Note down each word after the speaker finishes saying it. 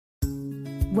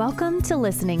Welcome to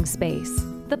Listening Space,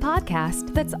 the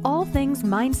podcast that's all things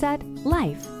mindset,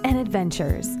 life, and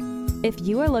adventures. If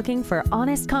you are looking for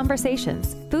honest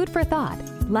conversations, food for thought,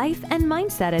 life and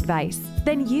mindset advice,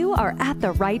 then you are at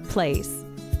the right place.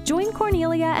 Join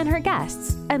Cornelia and her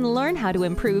guests and learn how to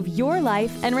improve your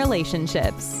life and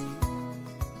relationships.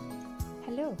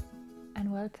 Hello, and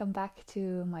welcome back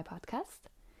to my podcast.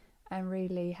 I'm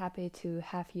really happy to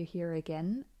have you here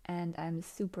again, and I'm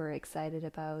super excited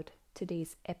about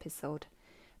today's episode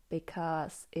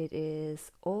because it is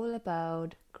all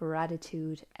about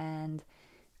gratitude and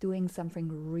doing something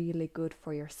really good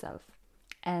for yourself.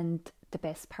 And the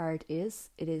best part is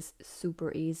it is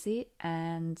super easy,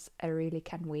 and I really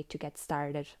can't wait to get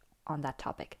started on that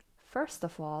topic. First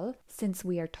of all, since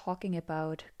we are talking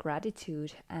about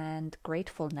gratitude and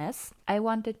gratefulness, I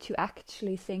wanted to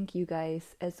actually thank you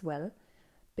guys as well,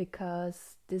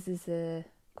 because this is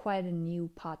quite a new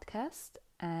podcast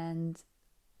and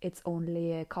it's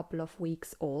only a couple of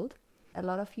weeks old. A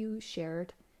lot of you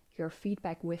shared your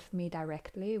feedback with me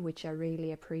directly, which I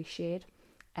really appreciate.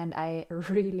 And I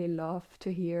really love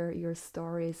to hear your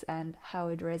stories and how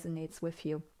it resonates with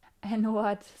you. And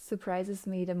what surprises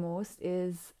me the most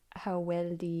is how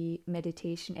well the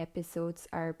meditation episodes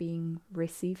are being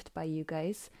received by you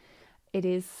guys. It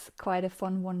is quite a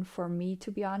fun one for me, to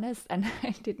be honest, and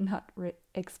I did not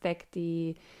expect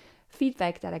the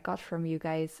feedback that I got from you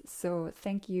guys. So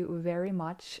thank you very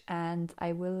much, and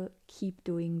I will keep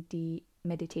doing the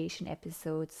meditation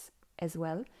episodes as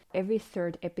well. Every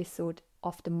third episode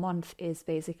of the month is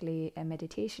basically a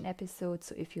meditation episode,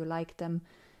 so if you like them,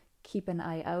 keep an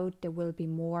eye out. There will be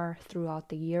more throughout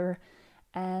the year.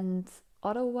 And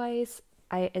otherwise,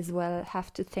 I as well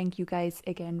have to thank you guys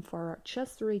again for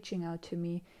just reaching out to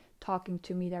me, talking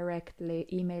to me directly,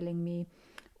 emailing me,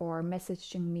 or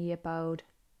messaging me about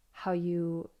how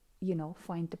you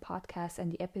find the podcast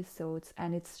and the episodes.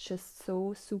 And it's just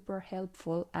so super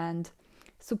helpful and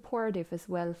supportive as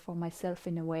well for myself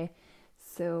in a way.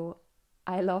 So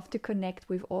I love to connect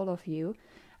with all of you.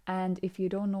 And if you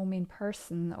don't know me in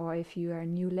person, or if you are a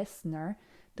new listener,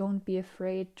 don't be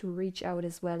afraid to reach out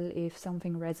as well if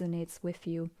something resonates with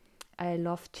you. I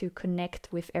love to connect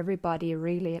with everybody,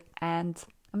 really, and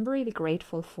I'm really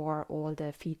grateful for all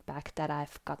the feedback that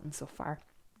I've gotten so far.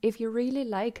 If you really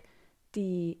like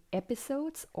the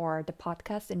episodes or the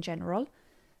podcast in general,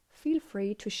 feel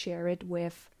free to share it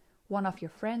with one of your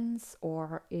friends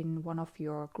or in one of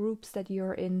your groups that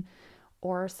you're in,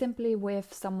 or simply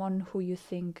with someone who you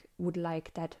think would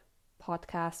like that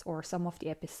podcast or some of the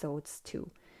episodes too.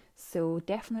 So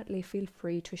definitely feel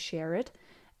free to share it.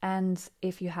 And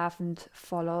if you haven't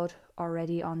followed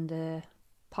already on the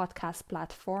podcast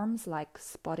platforms like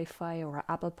Spotify or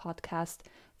Apple Podcast,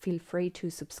 feel free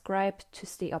to subscribe to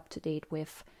stay up to date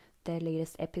with the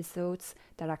latest episodes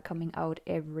that are coming out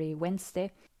every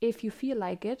Wednesday. If you feel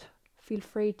like it, feel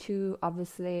free to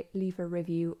obviously leave a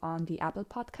review on the Apple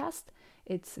Podcast.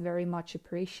 It's very much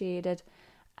appreciated.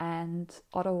 And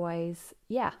otherwise,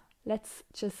 let's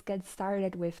just get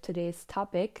started with today's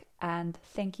topic. And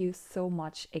thank you so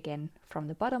much again from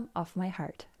the bottom of my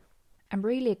heart. I'm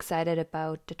really excited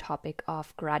about the topic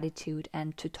of gratitude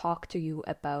and to talk to you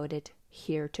about it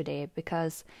here today,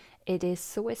 because it is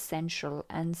so essential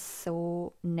and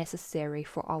so necessary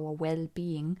for our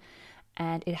well-being,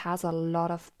 and it has a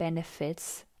lot of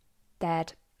benefits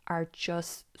that are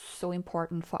just so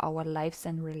important for our lives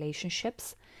and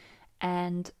relationships.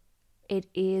 And it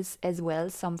is as well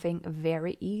something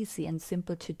very easy and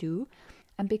simple to do.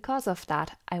 And because of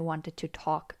that, I wanted to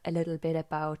talk a little bit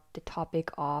about the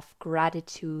topic of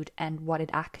gratitude and what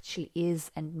it actually is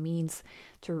and means,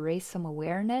 to raise some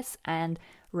awareness and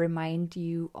remind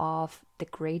you of the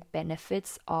great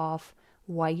benefits of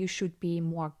why you should be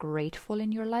more grateful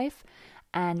in your life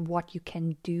and what you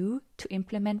can do to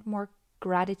implement more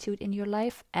gratitude in your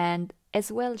life, and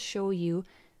as well show you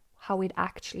how it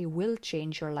actually will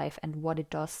change your life and what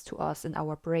it does to us and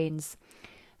our brains.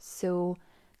 So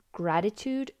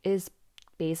gratitude is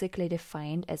basically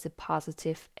defined as a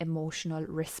positive emotional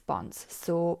response.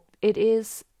 So it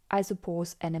is, I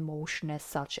suppose, an emotion as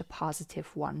such, a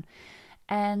positive one.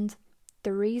 And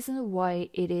the reason why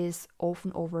it is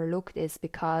often overlooked is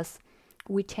because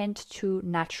we tend to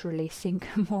naturally think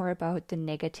more about the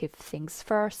negative things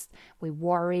first. We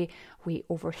worry, we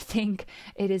overthink.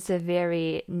 It is a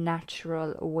very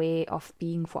natural way of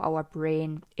being for our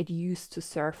brain. It used to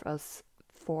serve us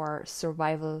for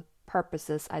survival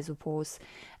purposes, I suppose.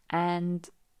 And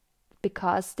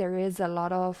because there is a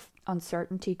lot of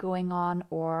uncertainty going on,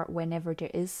 or whenever there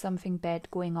is something bad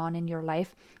going on in your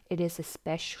life, it is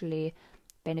especially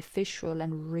beneficial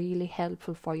and really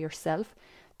helpful for yourself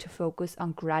to focus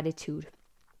on gratitude,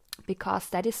 because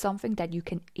that is something that you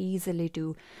can easily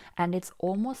do. And it's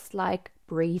almost like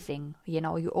breathing. You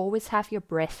know, you always have your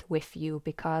breath with you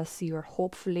because you're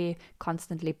hopefully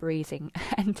constantly breathing.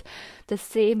 And the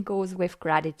same goes with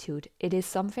gratitude. It is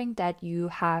something that you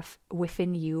have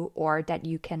within you, or that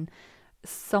you can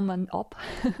summon up,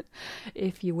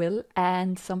 if you will,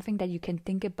 and something that you can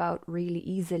think about really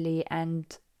easily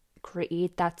and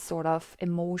create that sort of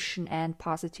emotion and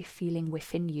positive feeling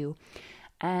within you.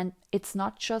 And it's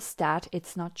not just that,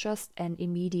 it's not just an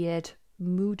immediate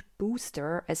mood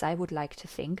booster, as I would like to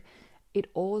think. It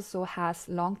also has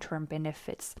long-term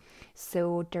benefits.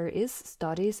 So there is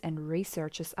studies and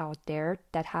researches out there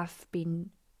that have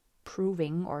been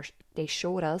proving, or they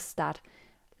showed us, that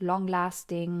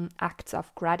long-lasting acts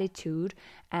of gratitude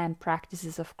and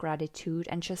practices of gratitude,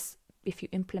 and just if you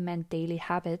implement daily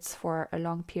habits for a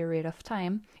long period of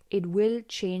time, it will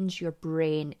change your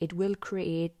brain. It will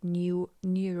create new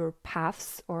neural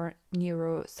paths, or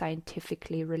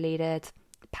neuroscientifically related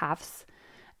paths,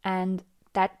 and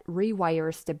that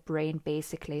rewires the brain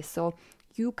basically. So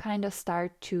you kind of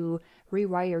start to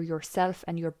rewire yourself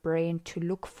and your brain to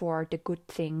look for the good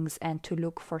things and to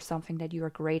look for something that you are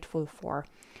grateful for.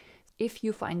 If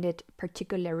you find it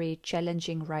particularly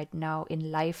challenging right now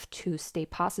in life to stay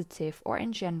positive, or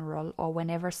in general, or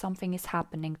whenever something is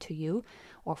happening to you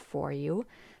or for you,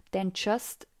 then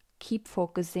just keep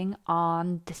focusing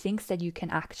on the things that you can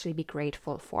actually be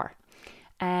grateful for.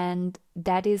 And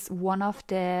that is one of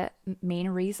the main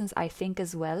reasons, I think,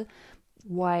 as well,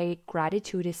 why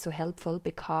gratitude is so helpful,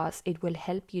 because it will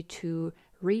help you to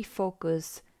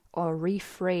refocus or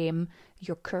reframe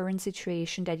your current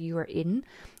situation that you are in,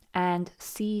 and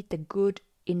see the good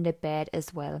in the bad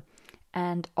as well.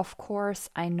 And of course,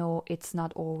 I know it's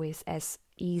not always as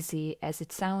easy as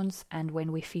it sounds, and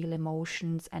when we feel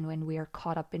emotions and when we are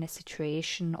caught up in a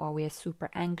situation, or we are super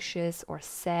anxious or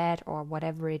sad or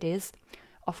whatever it is,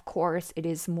 of course it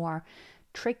is more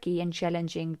tricky and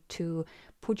challenging to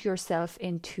put yourself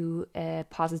into a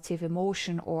positive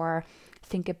emotion or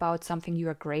think about something you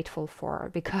are grateful for.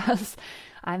 Because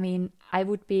I mean, I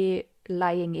would be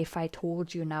lying if I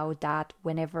told you now that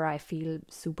whenever I feel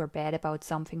super bad about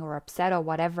something or upset or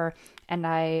whatever, and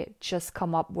I just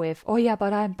come up with, oh yeah,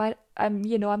 but I'm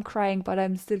you know, I'm crying, but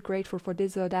I'm still grateful for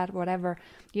this or that, whatever.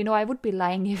 You know, I would be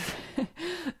lying if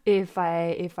if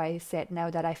I said now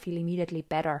that I feel immediately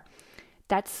better.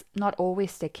 That's not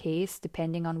always the case,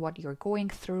 depending on what you're going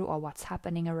through or what's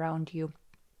happening around you.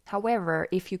 However,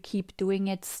 if you keep doing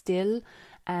it still,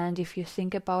 and if you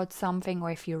think about something,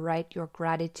 or if you write your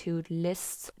gratitude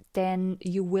lists, then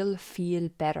you will feel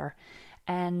better.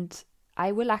 And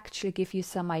I will actually give you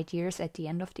some ideas at the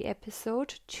end of the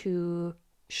episode to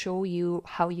show you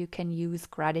how you can use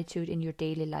gratitude in your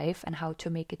daily life and how to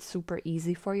make it super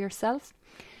easy for yourself.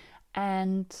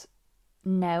 And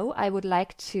now I would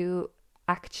like to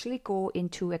actually go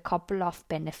into a couple of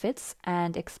benefits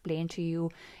and explain to you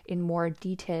in more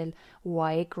detail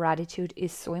why gratitude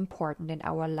is so important in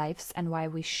our lives and why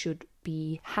we should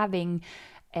be having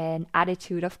an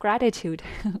attitude of gratitude.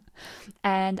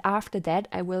 And after that,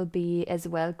 I will be as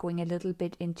well going a little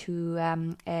bit into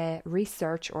a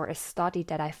research or a study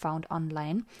that I found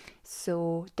online.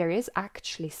 So there is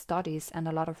actually studies and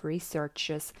a lot of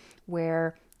researches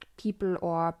where people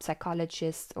or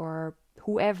psychologists or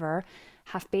whoever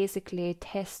have basically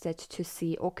tested to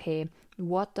see, okay,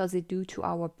 what does it do to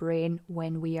our brain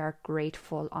when we are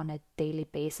grateful on a daily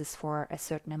basis for a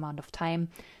certain amount of time?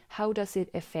 How does it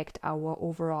affect our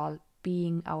overall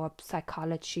being, our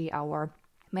psychology, our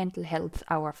mental health,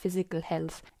 our physical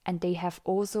health? And they have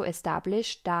also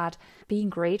established that being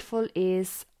grateful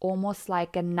is almost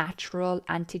like a natural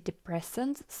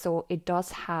antidepressant. So it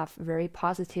does have very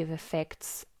positive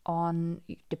effects on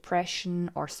depression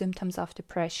or symptoms of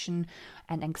depression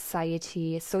and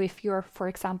anxiety. So if you're, for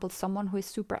example, someone who is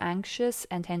super anxious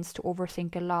and tends to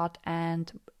overthink a lot,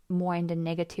 and more in the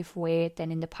negative way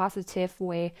than in the positive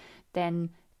way, then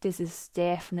this is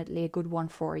definitely a good one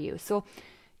for you. So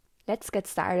let's get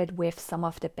started with some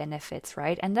of the benefits,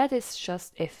 right? And that is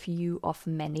just a few of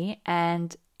many.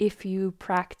 And if you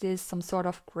practice some sort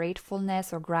of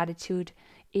gratefulness or gratitude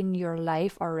in your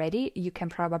life already, you can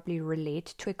probably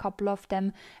relate to a couple of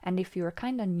them. And if you're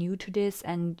kind of new to this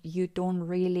and you don't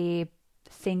really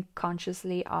think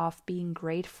consciously of being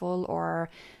grateful or,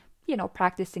 you know,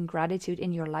 practicing gratitude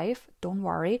in your life, don't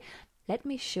worry. Let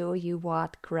me show you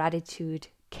what gratitude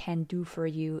can do for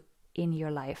you in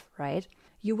your life, right?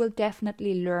 You will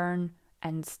definitely learn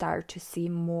and start to see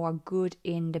more good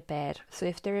in the bad. So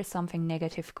if there is something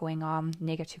negative going on,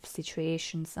 negative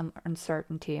situation, some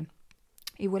uncertainty,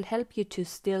 It will help you to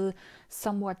still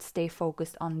somewhat stay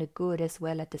focused on the good as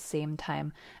well at the same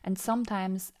time. And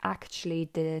sometimes actually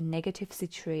the negative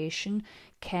situation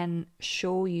can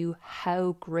show you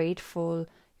how grateful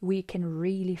we can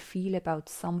really feel about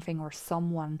something or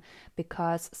someone,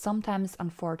 because sometimes,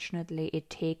 unfortunately, it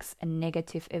takes a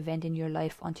negative event in your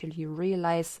life until you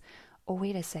realize, oh,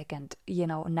 wait a second,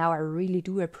 now I really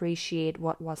do appreciate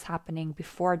what was happening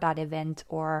before that event,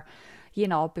 or,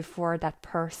 before that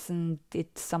person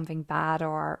did something bad,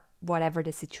 or whatever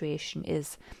the situation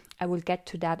is. I will get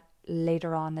to that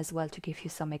later on as well to give you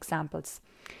some examples.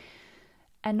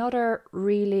 Another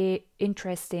really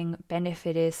interesting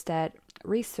benefit is that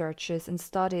researchers and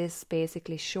studies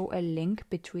basically show a link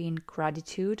between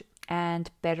gratitude and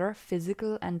better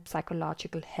physical and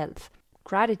psychological health.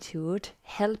 Gratitude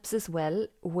helps as well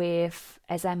with,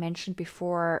 as I mentioned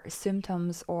before,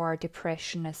 symptoms or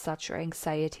depression as such, or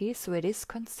anxiety, so it is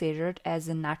considered as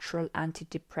a natural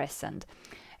antidepressant.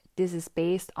 This is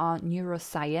based on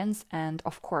neuroscience, and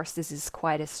of course this is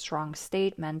quite a strong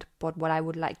statement, but what I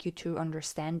would like you to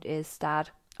understand is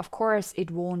that of course it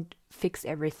won't fix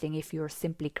everything if you're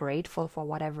simply grateful for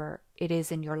whatever it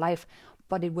is in your life,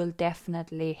 but it will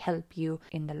definitely help you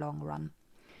in the long run.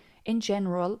 In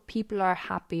general, people are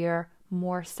happier,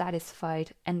 more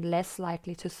satisfied, and less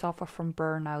likely to suffer from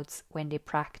burnouts when they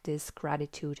practice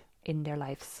gratitude in their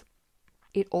lives.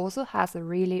 It also has a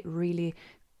really, really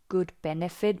good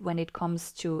benefit when it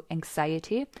comes to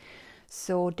anxiety.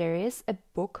 So there is a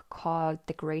book called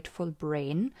The Grateful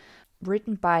Brain,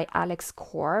 written by Alex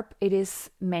Korb. It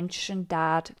is mentioned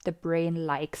that the brain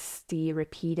likes the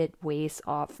repeated ways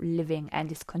of living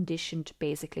and is conditioned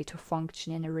basically to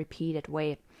function in a repeated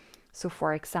way. So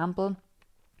for example,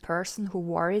 person who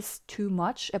worries too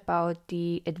much about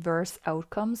the adverse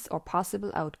outcomes or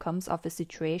possible outcomes of a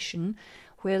situation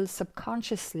will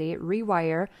subconsciously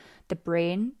rewire the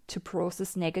brain to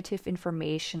process negative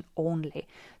information only.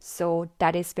 So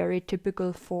that is very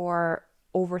typical for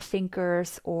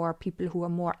overthinkers or people who are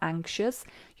more anxious.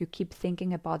 You keep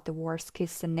thinking about the worst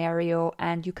case scenario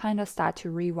and you kind of start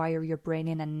to rewire your brain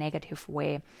in a negative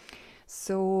way.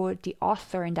 So the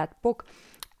author in that book,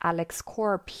 Alex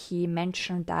Korb, he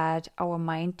mentioned that our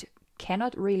mind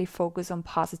cannot really focus on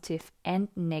positive and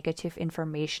negative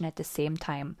information at the same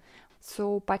time.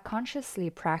 So by consciously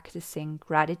practicing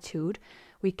gratitude,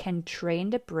 we can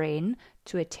train the brain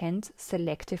to attend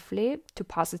selectively to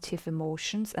positive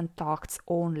emotions and thoughts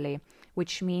only,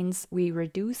 which means we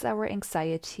reduce our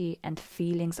anxiety and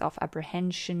feelings of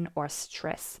apprehension or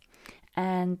stress.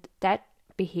 And that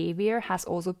behavior has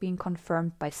also been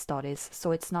confirmed by studies.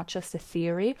 So it's not just a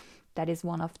theory, that is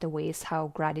one of the ways how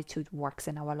gratitude works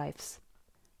in our lives.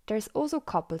 There's also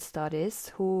couple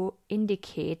studies who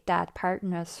indicate that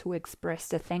partners who express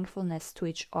their thankfulness to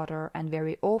each other and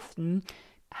very often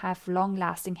have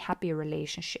long-lasting happy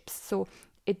relationships. So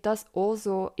it does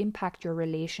also impact your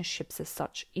relationships as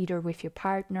such, either with your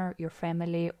partner, your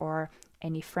family, or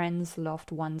any friends,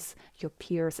 loved ones, your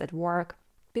peers at work,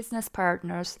 business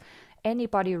partners,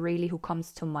 anybody really who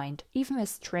comes to mind, even a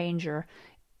stranger.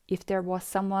 If there was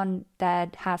someone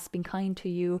that has been kind to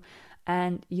you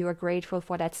and you are grateful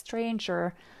for that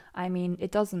stranger, I mean,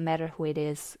 it doesn't matter who it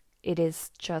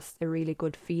is just a really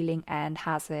good feeling and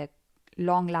has a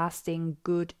long-lasting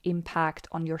good impact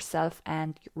on yourself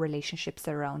and relationships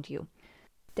around you.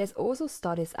 There's also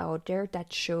studies out there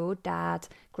that show that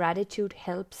gratitude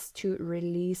helps to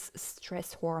release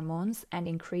stress hormones and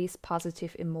increase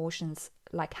positive emotions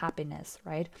like happiness,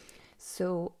 right?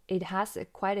 So it has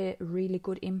quite a really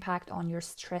good impact on your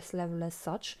stress level as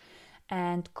such.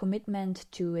 And commitment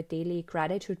to a daily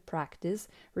gratitude practice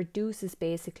reduces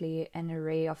basically an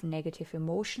array of negative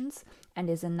emotions and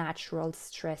is a natural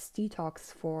stress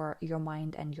detox for your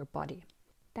mind and your body.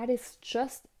 That is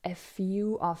just a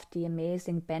few of the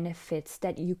amazing benefits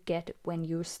that you get when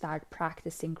you start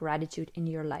practicing gratitude in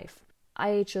your life.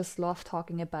 I just love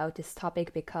talking about this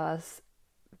topic because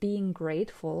being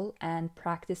grateful and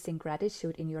practicing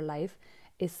gratitude in your life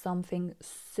is something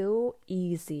so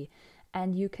easy.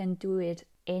 And you can do it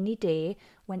any day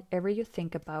whenever you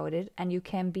think about it, and you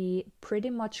can be pretty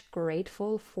much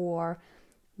grateful for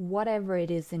whatever it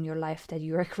is in your life that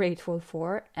you are grateful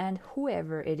for and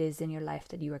whoever it is in your life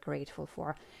that you are grateful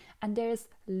for. And there's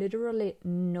literally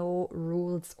no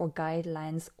rules or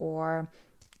guidelines or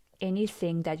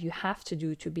anything that you have to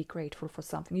do to be grateful for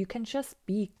something. You can just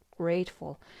be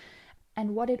grateful.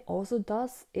 And what it also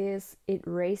does is it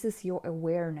raises your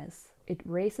awareness. It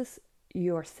raises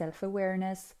your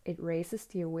self-awareness, it raises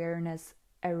the awareness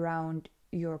around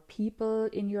your people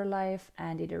in your life,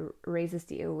 and it raises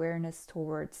the awareness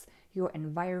towards your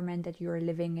environment that you're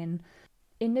living in.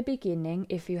 In the beginning,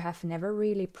 if you have never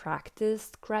really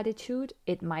practiced gratitude,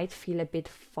 it might feel a bit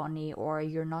funny or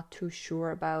you're not too sure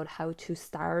about how to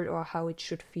start or how it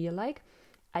should feel like.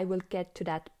 I will get to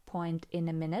that point in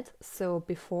a minute. So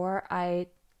before I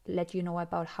let you know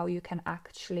about how you can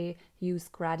actually use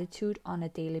gratitude on a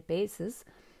daily basis,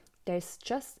 there's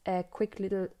just a quick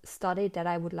little study that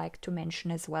I would like to mention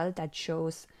as well that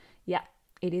shows,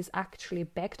 it is actually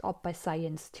backed up by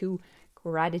science too.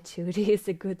 Gratitude is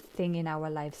a good thing in our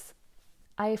lives.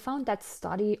 I found that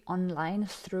study online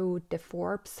through the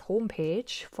Forbes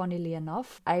homepage, funnily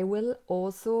enough. I will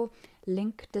also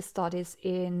link the studies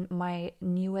in my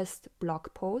newest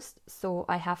blog post. So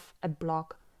I have a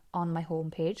blog on my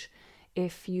homepage.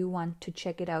 If you want to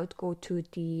check it out, go to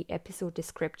the episode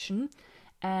description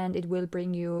and it will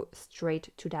bring you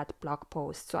straight to that blog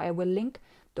post. So I will link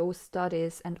those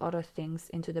studies and other things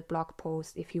into the blog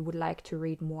post if you would like to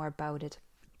read more about it.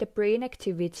 The brain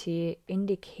activity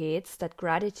indicates that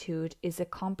gratitude is a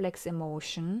complex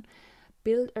emotion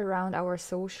built around our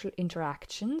social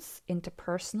interactions,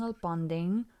 interpersonal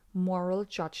bonding, moral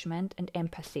judgment, and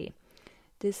empathy.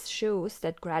 This shows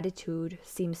that gratitude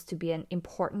seems to be an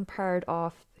important part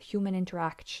of human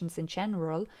interactions in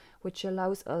general, which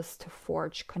allows us to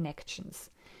forge connections.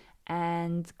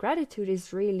 And gratitude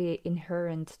is really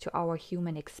inherent to our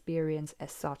human experience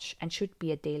as such and should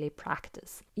be a daily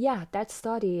practice. Yeah, that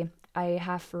study I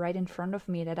have right in front of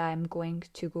me that I'm going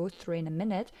to go through in a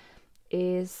minute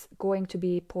is going to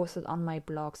be posted on my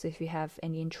blog. So if you have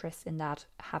any interest in that,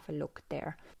 have a look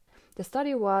there. The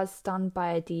study was done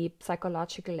by the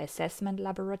Psychological Assessment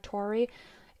Laboratory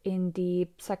in the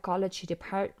Psychology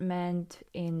Department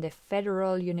in the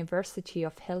Federal University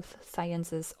of Health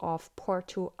Sciences of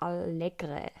Porto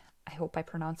Alegre. I hope I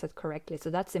pronounced it correctly. So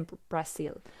that's in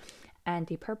Brazil. And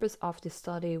the purpose of the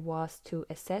study was to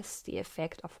assess the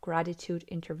effect of gratitude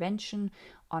intervention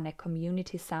on a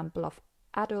community sample of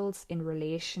adults in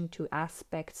relation to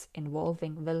aspects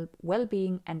involving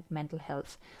well-being and mental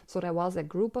health. So there was a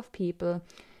group of people,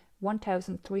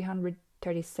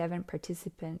 1,337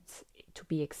 participants to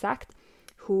be exact,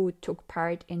 who took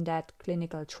part in that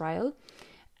clinical trial.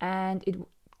 And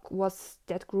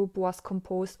that group was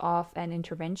composed of an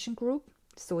intervention group,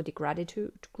 so the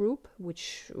gratitude group,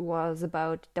 there was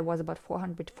about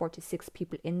 446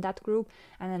 people in that group,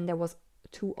 and then there was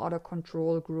 2 other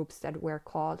control groups that were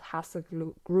called hazard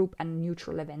group and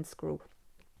neutral events group.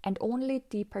 And only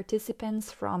the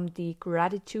participants from the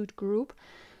gratitude group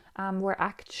were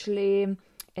actually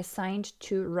assigned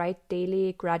to write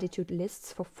daily gratitude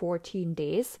lists for 14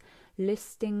 days,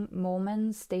 listing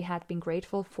moments they had been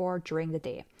grateful for during the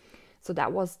day. So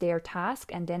that was their task.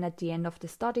 And then at the end of the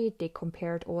study, they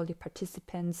compared all the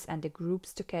participants and the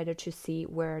groups together to see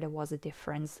where there was a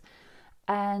difference.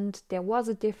 And there was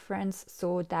a difference,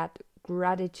 so that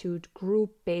gratitude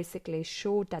group basically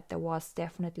showed that there was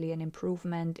definitely an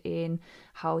improvement in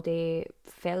how they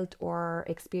felt or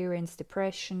experienced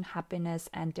depression, happiness,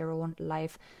 and their own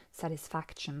life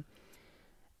satisfaction.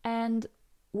 And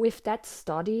with that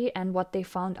study and what they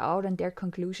found out and their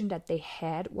conclusion that they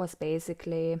had was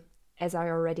basically, as I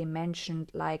already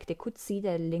mentioned, like they could see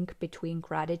the link between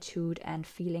gratitude and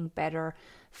feeling better,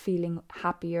 feeling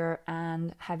happier,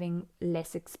 and having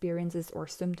less experiences or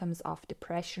symptoms of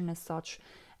depression as such.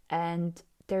 And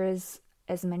there is,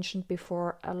 as mentioned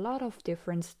before, a lot of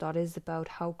different studies about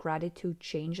how gratitude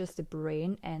changes the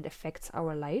brain and affects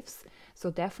our lives.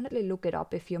 So definitely look it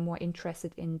up if you're more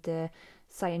interested in the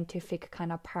scientific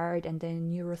kind of part and the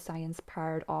neuroscience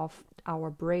part of our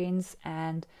brains,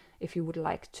 and if you would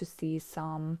like to see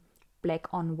some black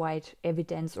on white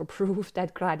evidence or proof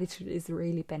that gratitude is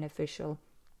really beneficial.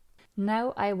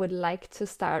 Now I would like to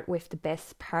start with the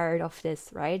best part of this,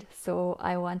 right? So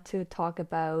I want to talk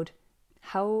about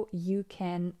how you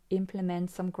can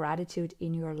implement some gratitude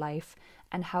in your life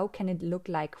and how can it look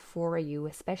like for you,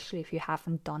 especially if you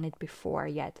haven't done it before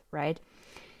yet, right?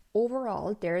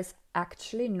 Overall, there's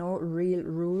actually no real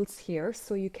rules here,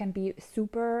 so you can be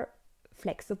super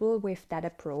flexible with that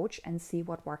approach and see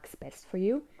what works best for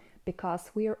you,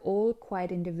 because we are all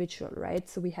quite individual, right?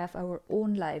 So we have our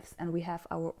own lives and we have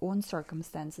our own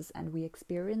circumstances and we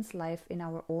experience life in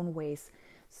our own ways.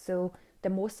 So the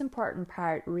most important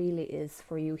part really is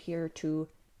for you here to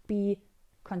be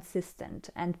consistent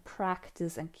and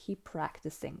practice and keep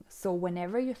practicing. So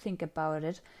whenever you think about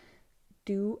it,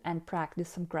 do and practice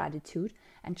some gratitude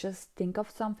and just think of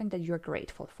something that you're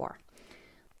grateful for.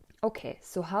 Okay,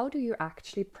 so how do you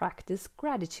actually practice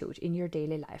gratitude in your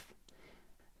daily life?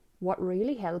 What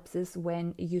really helps is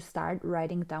when you start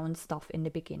writing down stuff in the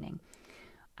beginning.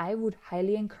 I would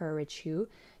highly encourage you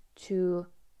to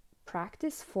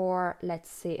practice for, let's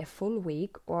say, a full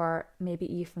week or maybe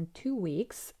even 2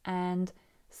 weeks, and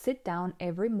sit down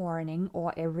every morning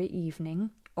or every evening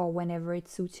or whenever it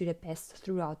suits you the best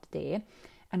throughout the day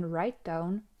and write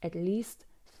down at least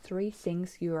 3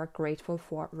 things you are grateful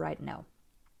for right now.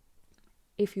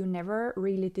 If you never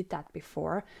really did that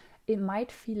before, it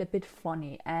might feel a bit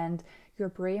funny and your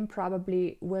brain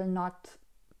probably will not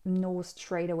know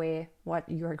straight away what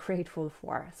you're grateful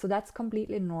for. So that's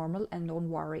completely normal, and don't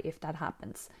worry if that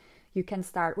happens. You can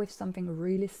start with something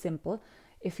really simple.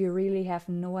 If you really have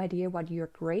no idea what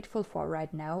you're grateful for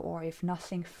right now, or if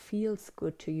nothing feels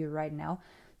good to you right now,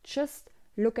 just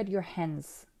look at your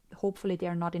hands. Hopefully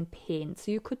they're not in pain.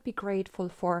 So you could be grateful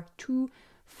for 2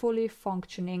 fully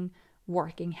functioning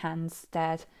working hands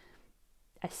that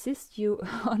assist you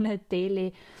on a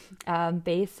daily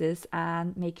basis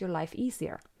and make your life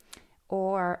easier.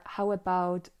 Or how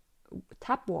about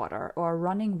tap water or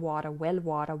running water, well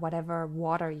water, whatever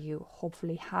water you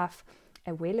hopefully have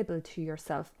available to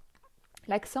yourself,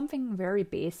 like something very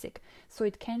basic. So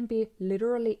it can be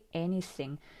literally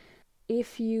anything.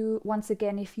 If you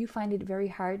find it very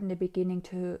hard in the beginning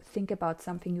to think about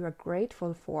something you are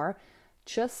grateful for,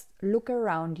 just look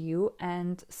around you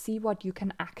and see what you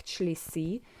can actually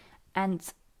see,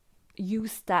 and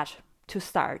use that to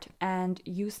start and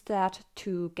use that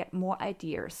to get more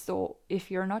ideas. So if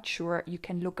you're not sure, you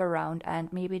can look around,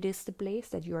 and maybe it is the place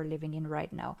that you are living in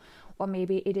right now, or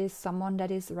maybe it is someone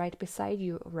that is right beside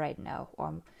you right now,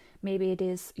 or maybe it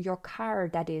is your car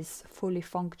that is fully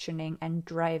functioning and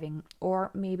driving,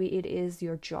 or maybe it is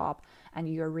your job and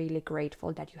you're really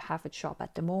grateful that you have a job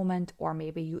at the moment, or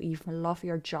maybe you even love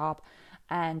your job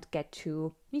and get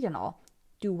to,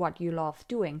 do what you love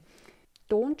doing.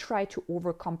 Don't try to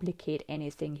overcomplicate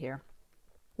anything here.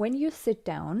 When you sit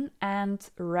down and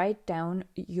write down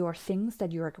your things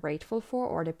that you are grateful for,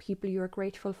 or the people you are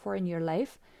grateful for in your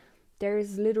life, there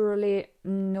is literally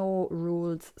no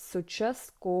rules. So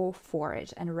just go for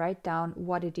it and write down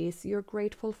what it is you're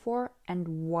grateful for and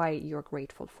why you're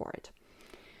grateful for it.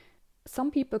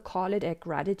 Some people call it a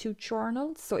gratitude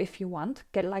journal. So if you want,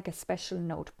 get like a special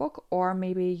notebook, or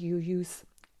maybe you use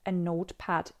a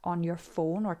notepad on your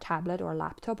phone or tablet or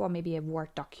laptop, or maybe a Word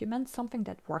document, something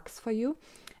that works for you,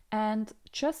 and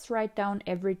just write down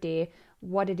every day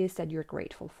what it is that you're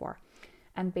grateful for.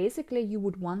 And basically you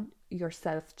would want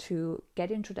yourself to get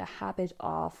into the habit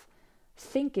of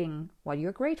thinking what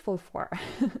you're grateful for.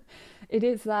 It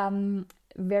is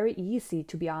very easy,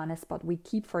 to be honest, but we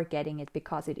keep forgetting it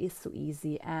because it is so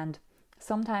easy, and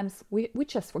sometimes we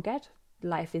just forget.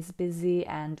 Life is busy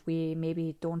and we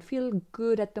maybe don't feel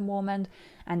good at the moment,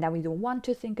 and then we don't want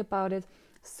to think about it.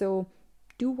 So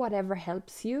do whatever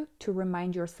helps you to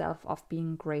remind yourself of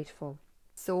being grateful.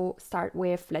 So start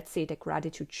with, let's say, the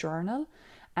gratitude journal,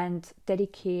 and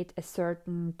dedicate a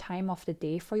certain time of the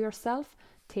day for yourself.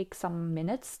 Take some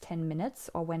minutes, 10 minutes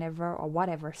or whenever or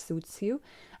whatever suits you,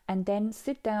 and then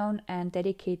sit down and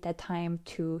dedicate that time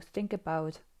to think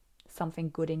about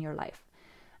something good in your life.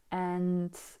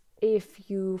 And if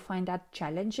you find that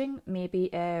challenging, maybe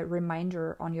a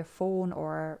reminder on your phone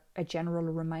or a general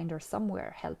reminder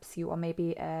somewhere helps you, or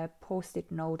maybe a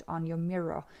post-it note on your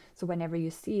mirror. So whenever you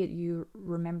see it, you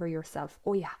remember yourself,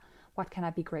 oh yeah, what can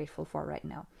I be grateful for right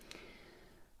now?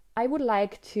 I would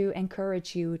like to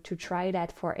encourage you to try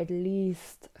that for at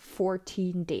least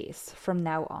 14 days from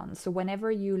now on. So whenever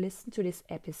you listen to this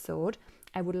episode,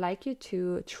 I would like you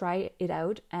to try it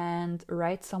out and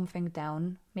write something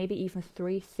down, maybe even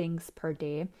 3 things per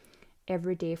day,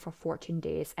 every day for 14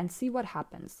 days, and see what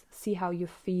happens. See how you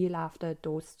feel after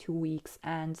those 2 weeks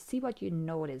and see what you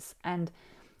notice. And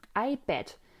I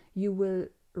bet you will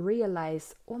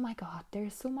realize, oh my God,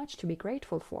 there's so much to be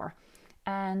grateful for.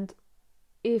 And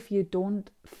if you don't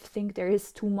think there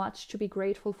is too much to be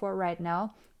grateful for right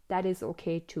now, that is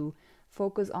okay too.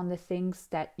 Focus on the things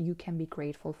that you can be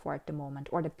grateful for at the moment,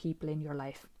 or the people in your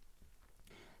life.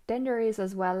 Then there is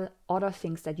as well other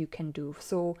things that you can do.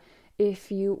 So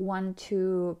if you want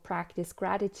to practice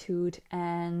gratitude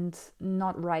and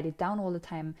not write it down all the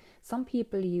time, some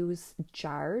people use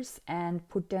jars and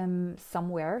put them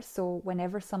somewhere. So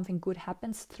whenever something good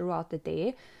happens throughout the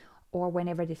day, or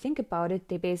whenever they think about it,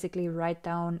 they basically write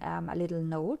down a little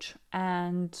note,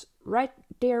 and right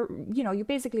there, you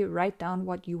basically write down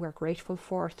what you were grateful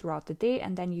for throughout the day,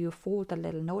 and then you fold the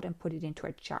little note and put it into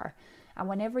a jar. And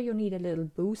whenever you need a little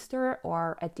booster,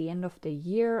 or at the end of the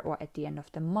year, or at the end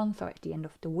of the month, or at the end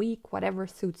of the week, whatever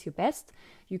suits you best,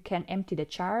 you can empty the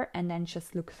jar and then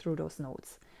just look through those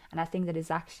notes. And I think that is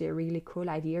actually a really cool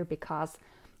idea, because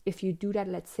if you do that,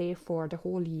 let's say for the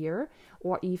whole year,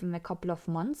 or even a couple of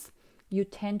months, you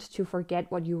tend to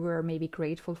forget what you were maybe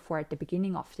grateful for at the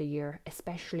beginning of the year,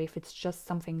 especially if it's just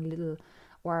something little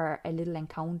or a little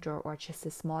encounter or just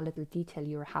a small little detail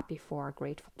you're happy for or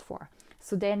grateful for.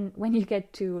 So then when you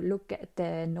get to look at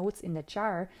the notes in the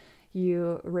jar,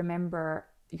 you remember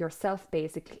yourself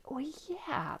basically, oh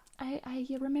yeah, I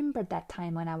remember that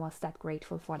time when I was that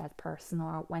grateful for that person,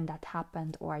 or when that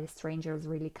happened, or the stranger was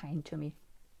really kind to me.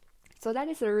 So that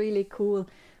is a really cool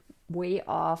way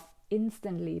of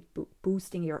instantly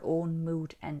boosting your own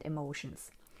mood and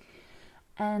emotions.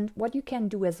 And what you can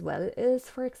do as well is,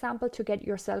 for example, to get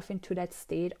yourself into that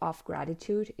state of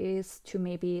gratitude is to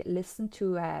maybe listen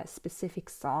to a specific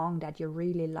song that you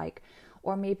really like,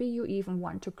 or maybe you even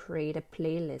want to create a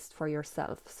playlist for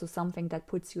yourself. So something that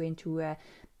puts you into a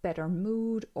better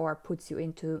mood or puts you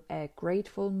into a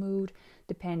grateful mood,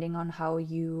 depending on how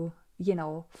you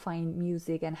find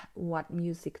music and what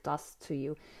music does to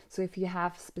you. So if you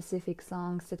have specific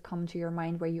songs that come to your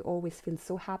mind where you always feel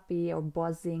so happy or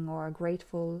buzzing or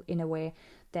grateful in a way,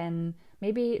 then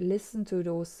maybe listen to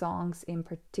those songs in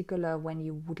particular when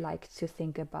you would like to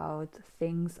think about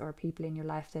things or people in your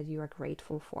life that you are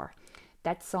grateful for.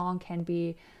 That song can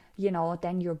be,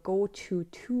 then your go-to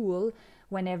tool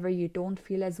whenever you don't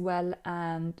feel as well,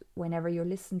 and whenever you're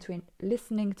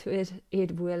listening to it,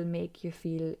 it will make you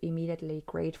feel immediately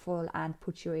grateful and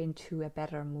put you into a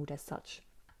better mood as such.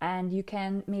 And you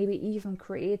can maybe even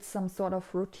create some sort of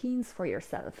routines for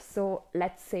yourself. So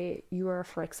let's say you are,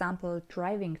 for example,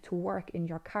 driving to work in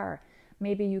your car.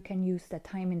 Maybe you can use that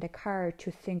time in the car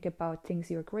to think about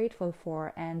things you're grateful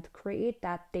for and create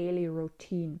that daily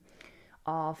routine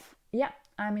of,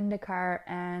 I'm in the car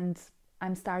and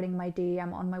I'm starting my day,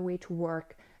 I'm on my way to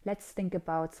work. Let's think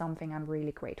about something I'm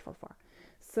really grateful for.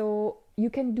 So you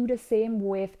can do the same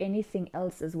with anything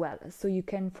else as well. So you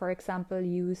can, for example,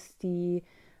 use the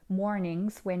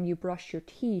mornings when you brush your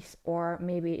teeth, or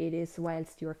maybe it is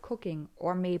whilst you're cooking,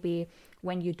 or maybe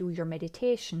when you do your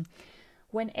meditation.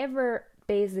 Whenever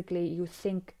basically you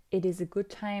think it is a good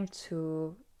time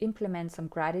to implement some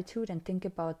gratitude and think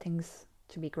about things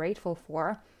to be grateful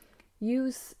for,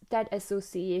 use that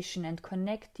association and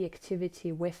connect the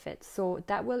activity with it. So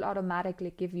that will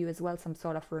automatically give you as well some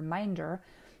sort of reminder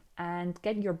and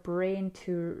get your brain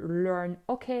to learn,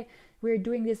 okay, we're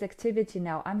doing this activity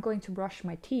now. I'm going to brush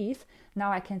my teeth.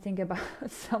 Now I can think about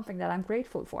something that I'm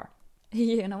grateful for.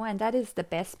 And that is the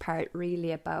best part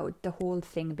really about the whole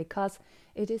thing, because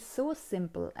it is so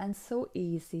simple and so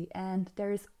easy, and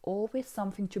there is always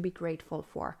something to be grateful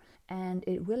for. And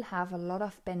it will have a lot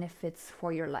of benefits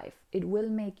for your life. It will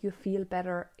make you feel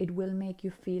better. It will make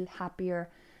you feel happier.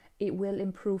 It will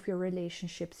improve your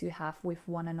relationships you have with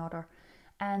one another.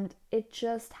 And it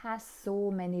just has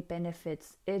so many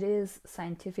benefits. It is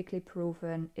scientifically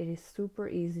proven. It is super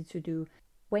easy to do.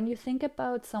 When you think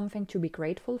about something to be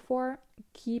grateful for,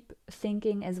 keep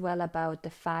thinking as well about the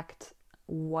fact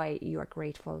why you are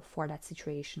grateful for that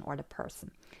situation or the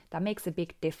person. That makes a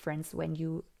big difference when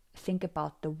you think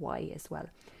about the why as well.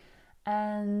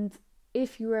 And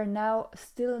if you are now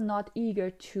still not eager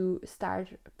to start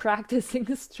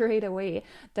practicing straight away,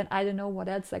 then I don't know what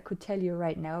else I could tell you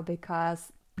right now,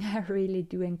 because I really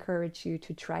do encourage you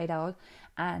to try it out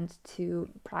and to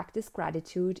practice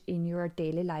gratitude in your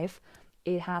daily life.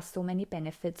 It has so many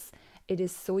benefits. It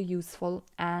is so useful,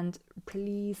 and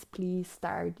please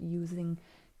start using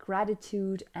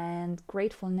gratitude and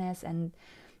gratefulness and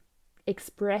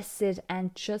express it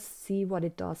and just see what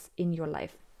it does in your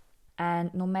life.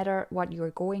 And no matter what you're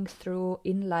going through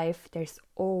in life, there's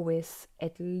always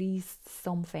at least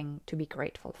something to be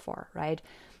grateful for, right?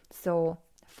 So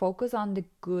focus on the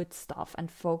good stuff and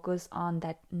focus on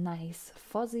that nice,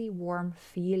 fuzzy, warm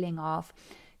feeling of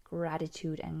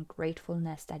gratitude and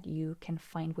gratefulness that you can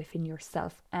find within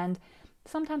yourself. And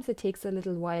sometimes it takes a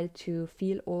little while to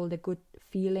feel all the good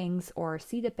feelings or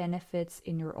see the benefits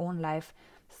in your own life.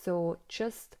 So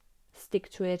just stick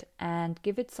to it and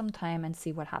give it some time and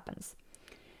see what happens.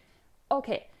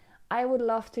 Okay, I would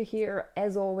love to hear,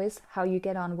 as always, how you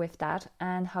get on with that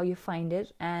and how you find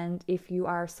it. And if you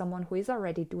are someone who is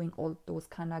already doing all those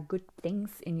kind of good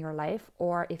things in your life,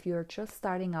 or if you're just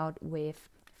starting out with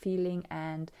feeling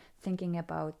and thinking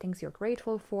about things you're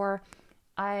grateful for,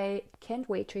 I can't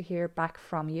wait to hear back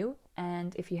from you.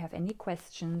 And if you have any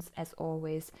questions, as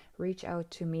always, reach out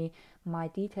to me. My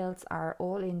details are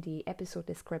all in the episode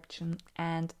description,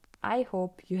 and I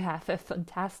hope you have a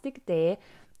fantastic day.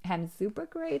 I'm super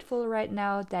grateful right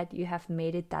now that you have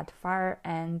made it that far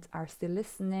and are still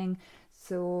listening.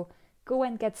 So go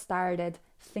and get started.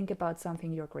 Think about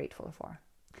something you're grateful for.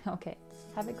 Okay,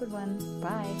 have a good one.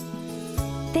 Bye.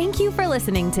 Thank you for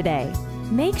listening today.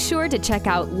 Make sure to check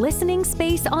out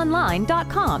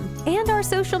listeningspaceonline.com and our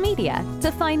social media to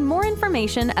find more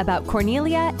information about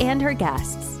Cornelia and her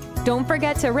guests. Don't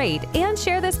forget to rate and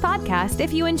share this podcast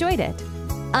if you enjoyed it.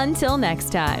 Until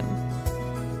next time.